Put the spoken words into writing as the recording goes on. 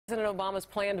President Obama's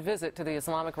planned visit to the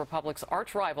Islamic Republic's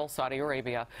arch-rival, Saudi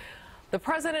Arabia. The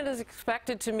president is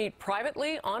expected to meet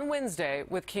privately on Wednesday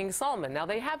with King Salman. Now,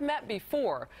 they have met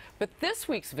before, but this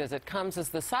week's visit comes as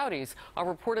the Saudis are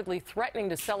reportedly threatening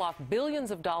to sell off billions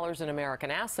of dollars in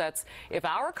American assets if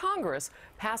our Congress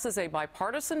passes a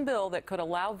bipartisan bill that could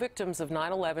allow victims of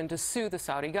 9/11 to sue the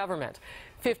Saudi government.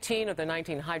 15 of the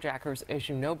 19 hijackers, as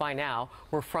you know by now,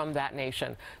 were from that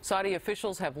nation. Saudi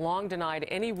officials have long denied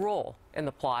any role in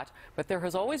the plot, but there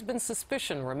has always been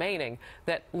suspicion remaining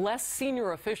that less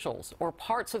senior officials or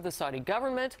parts of the Saudi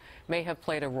government may have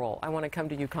played a role. I want to come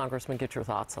to you, Congressman, get your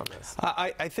thoughts on this.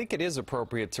 I think it is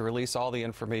appropriate to release all the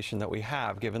information that we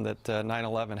have, given that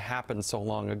 9/11 happened so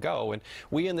long ago. And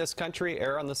we in this country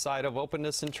err on the side of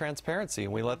openness and transparency,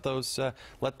 and we let those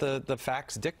let the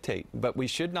facts dictate. But we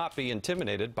should not be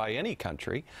intimidated by any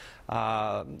country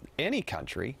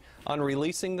on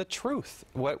releasing the truth.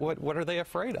 What are they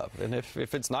afraid of? And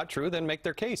if it's not true, then make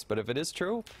their case. But if it is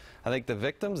true, I think the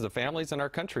victims, the families in our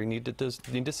country need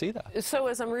to see that. So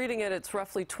as I'm reading it, it's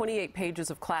roughly 28 pages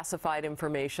of classified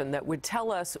information that would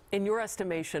tell us, in your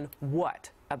estimation,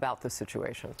 what about the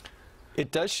situation? It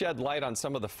does shed light on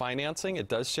some of the financing. It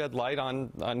does shed light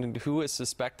on who is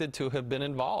suspected to have been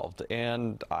involved.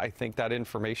 And I think that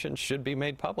information should be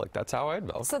made public. That's how I'd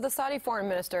vote. So the Saudi foreign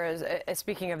minister is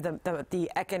speaking of the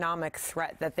economic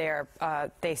threat that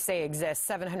they say exists,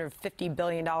 $750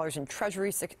 billion in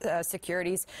Treasury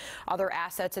securities, other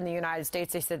assets in the United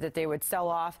States. They said that they would sell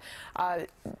off.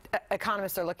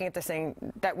 Economists are looking at this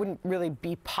saying that wouldn't really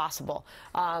be possible.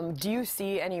 Do you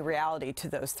see any reality to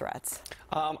those threats?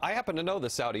 I happen to know the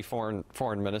Saudi foreign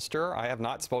minister. I have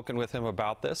not spoken with him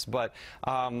about this, but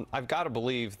I've got to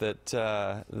believe that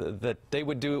that they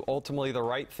would do ultimately the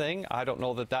right thing. I don't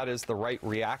know that that is the right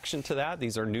reaction to that.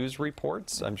 These are news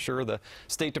reports. I'm sure the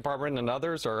State Department and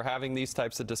others are having these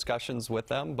types of discussions with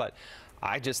them, but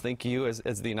I just think you,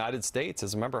 as the United States,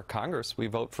 as a member of Congress, we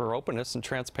vote for openness and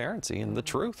transparency and the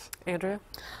truth. Andrea?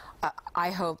 I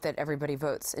hope that everybody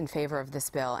votes in favor of this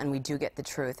bill and we do get the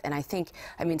truth. And I think,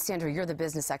 I mean, Sandra, you're the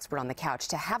business expert on the couch.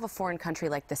 To have a foreign country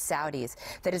like the Saudis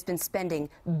that has been spending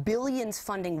billions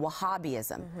funding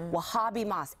Wahhabism, Wahhabi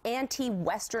mosques,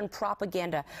 anti-Western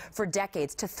propaganda for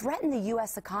decades to threaten the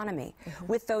U.S. economy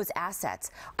with those assets,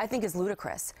 I think is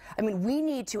ludicrous. I mean, we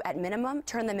need to, at minimum,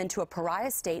 turn them into a pariah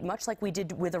state, much like we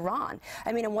did with Iran.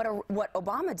 I mean, and what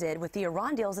Obama did with the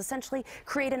Iran deal is essentially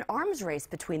create an arms race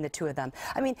between the two of them.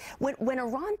 I mean, when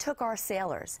Iran took our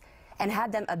sailors and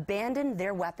had them abandon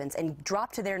their weapons and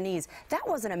drop to their knees, that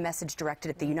wasn't a message directed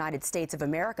at the United States of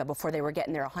America before they were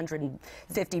getting their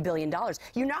 $150 billion.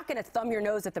 You're not going to thumb your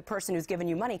nose at the person who's giving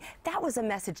you money. That was a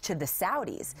message to the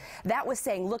Saudis. That was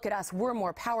saying, look at us, we're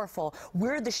more powerful.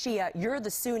 We're the Shia, you're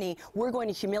the Sunni. We're going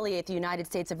to humiliate the United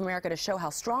States of America to show how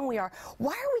strong we are.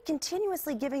 Why are we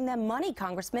continuously giving them money,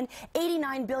 Congressman?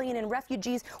 $89 billion in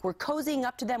refugees. We're cozying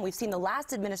up to them. We've seen the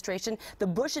last administration, the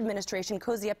Bush administration,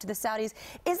 cozy up to the Saudis.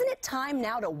 Isn't it time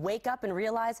now to wake up and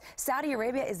realize Saudi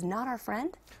Arabia is not our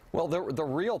friend? Well, the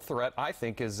real threat, I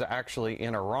think, is actually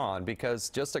in Iran, because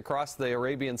just across the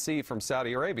Arabian Sea from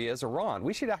Saudi Arabia is Iran.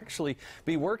 We should actually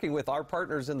be working with our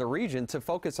partners in the region to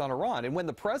focus on Iran. And when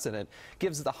the president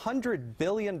gives the $100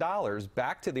 billion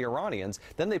back to the Iranians,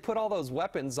 then they put all those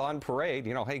weapons on parade.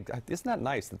 You know, hey, isn't that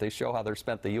nice that they show how they're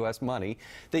spent the U.S. money?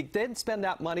 They then spend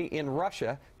that money in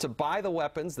Russia to buy the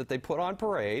weapons that they put on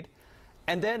parade.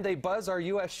 And then they buzz our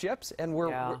U.S. ships, and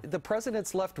the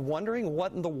president's left wondering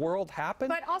what in the world happened.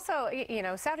 But also, you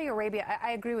know, Saudi Arabia,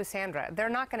 I agree with Sandra. They're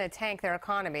not going to tank their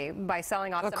economy by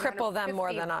selling off. It'll cripple them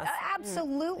more than us.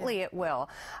 Absolutely, it will.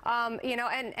 You know,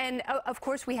 and of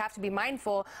course, we have to be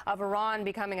mindful of Iran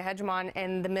becoming a hegemon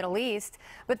in the Middle East.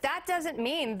 But that doesn't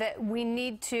mean that we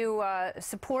need to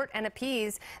support and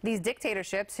appease these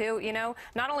dictatorships who, you know,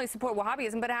 not only support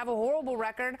Wahhabism, but have a horrible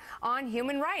record on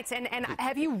human rights. And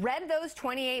have you read those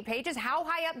 28 pages? How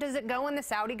high up does it go in the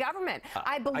Saudi government?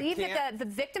 I believe that the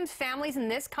victims' families in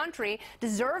this country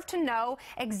deserve to know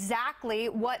exactly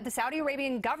what the Saudi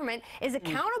Arabian government is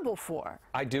accountable for.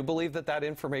 I do believe that that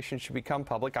information should become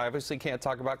public. I obviously can't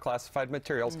talk about classified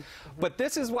materials, but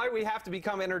this is why we have to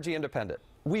become energy independent.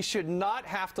 We should not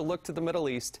have to look to the Middle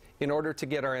East in order to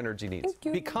get our energy needs.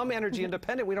 Become energy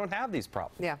independent. We don't have these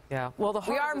problems. Yeah. Well,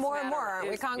 we are more and more, aren't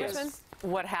we, Congressman?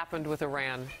 What happened with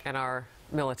Iran and our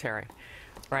military,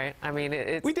 right? I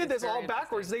mean, we did this all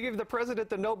backwards. They gave the president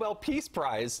the Nobel Peace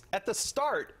Prize at the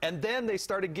start, and then they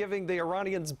started giving the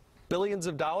Iranians billions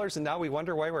of dollars, and now we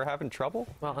wonder why we're having trouble?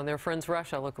 Well, and their friends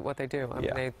Russia, look at what they do. I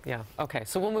mean, okay,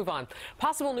 so we'll move on.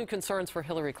 Possible new concerns for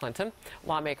Hillary Clinton.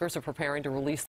 Lawmakers are preparing to release